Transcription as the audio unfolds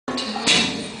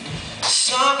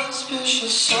Something special,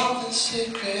 something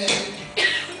secret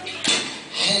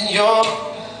in your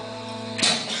eyes.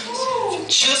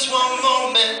 Just one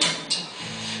moment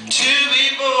to be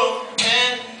born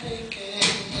and begin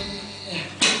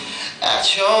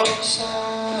at your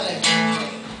side.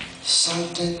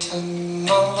 Something to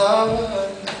my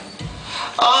love.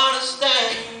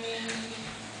 Understand me.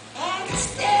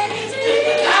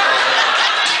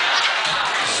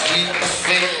 Keep the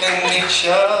faith in each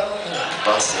other.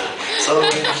 Busted, so we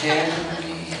can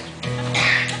be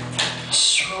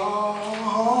strong.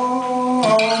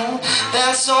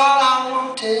 That's all I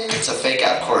wanted. It's a fake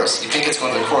out chorus. You think it's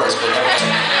going to the chorus, but never.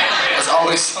 There's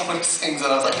always someone who sings,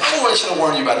 and I was like, oh, I should have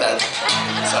warned you about that.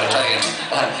 So I try again.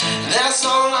 That's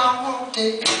all I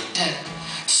wanted.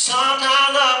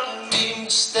 Somehow love can be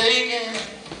mistaken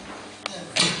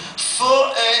for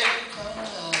a.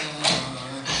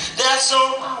 That's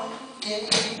all I wanted.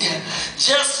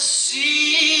 Just to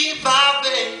see my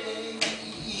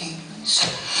baby's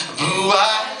blue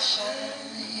eyes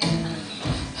shine.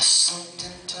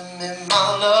 Something to me, my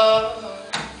love.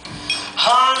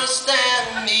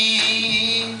 Understand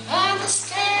me.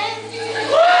 Understand me.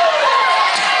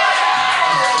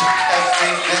 Have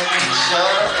faith in each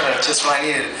other. Just what I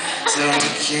needed. So we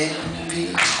can be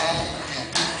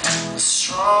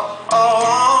strong.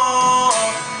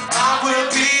 I will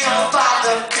be your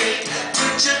father figure.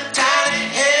 Put your tiny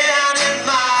hand in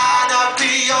mine. I'll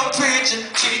be your preacher,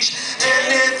 teach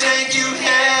anything you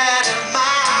had in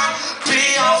mind. Be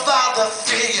your father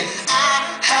figure.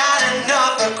 I had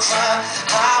another cry.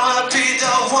 I will be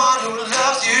the one who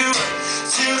loves you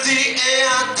till the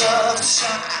end of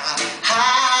time.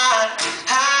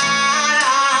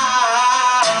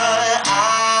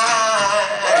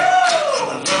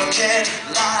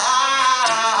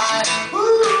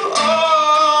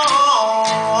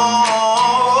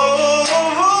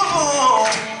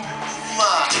 Looking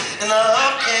like and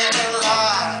love can't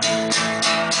lie.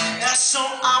 That's so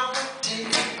I'm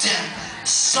addicted.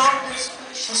 Something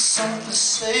special, something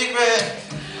sacred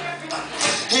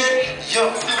in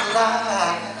your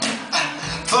life.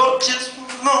 For just a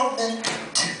moment,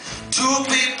 to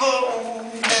be born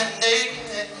and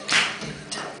naked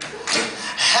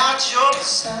at your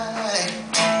side.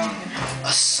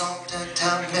 Something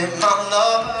tell me, my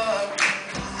love,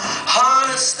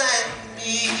 understand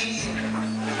me.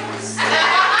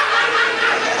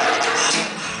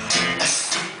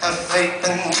 Have faith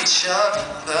in each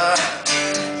other,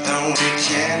 then we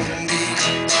can be.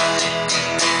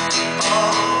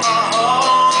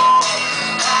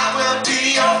 I will be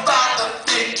your father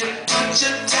figure. Put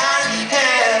your tiny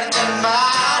hand in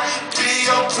mine. Be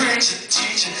your preacher,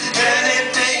 teacher,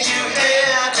 anything you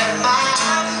had in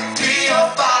mind. Be your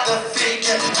father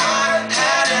figure. I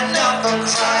had enough of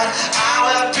crying. I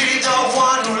will be the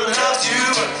one who loves you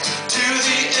to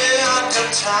the end of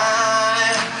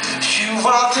time. You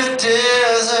are the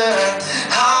desert,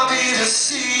 I'll be the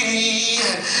sea.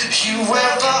 You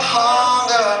have the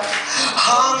hunger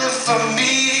for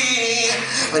me.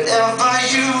 Whatever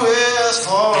you ask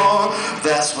for,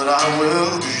 that's what I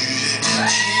will be.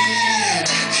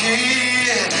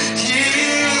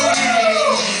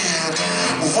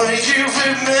 When you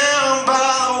remember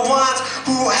the ones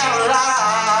who have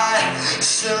lied,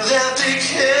 still that they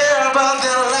care about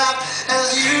their life as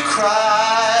you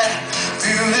cry.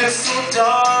 Beautiful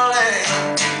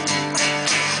darling,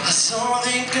 that's all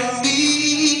they can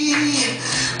be.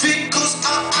 Because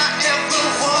all I ever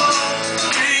want to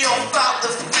be your father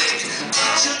figure.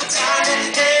 Put your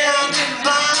tiny hand in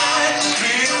mine.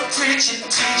 Be your preacher,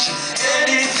 teacher,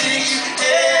 anything you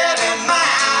had in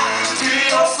mind. Be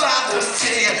your father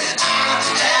figure. I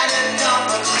had enough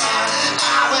of time.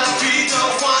 I will be the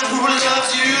one who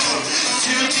loves you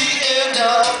to the end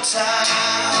of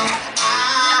time.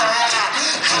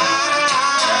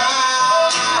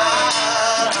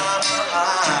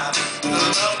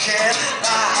 Love can't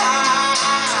lie.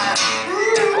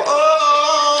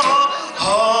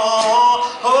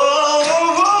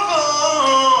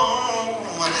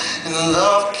 And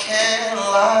love can't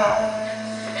lie.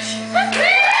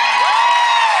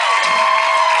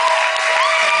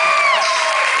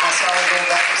 That's all I'm going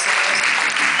back to singing.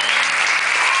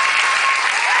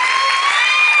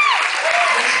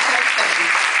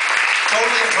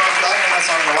 Totally improv. I haven't heard that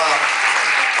song in a while.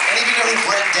 Any of you know who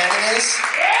Brett Denning is?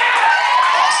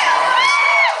 Awesome.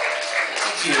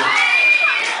 Thank you.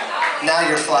 Now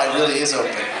your fly really is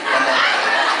open.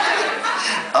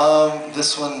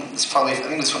 This one is probably, I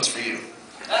think this one's for you.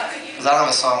 Because I don't have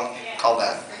a song called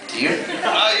that. Do you?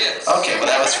 Yes. Okay, well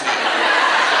that was for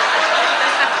you.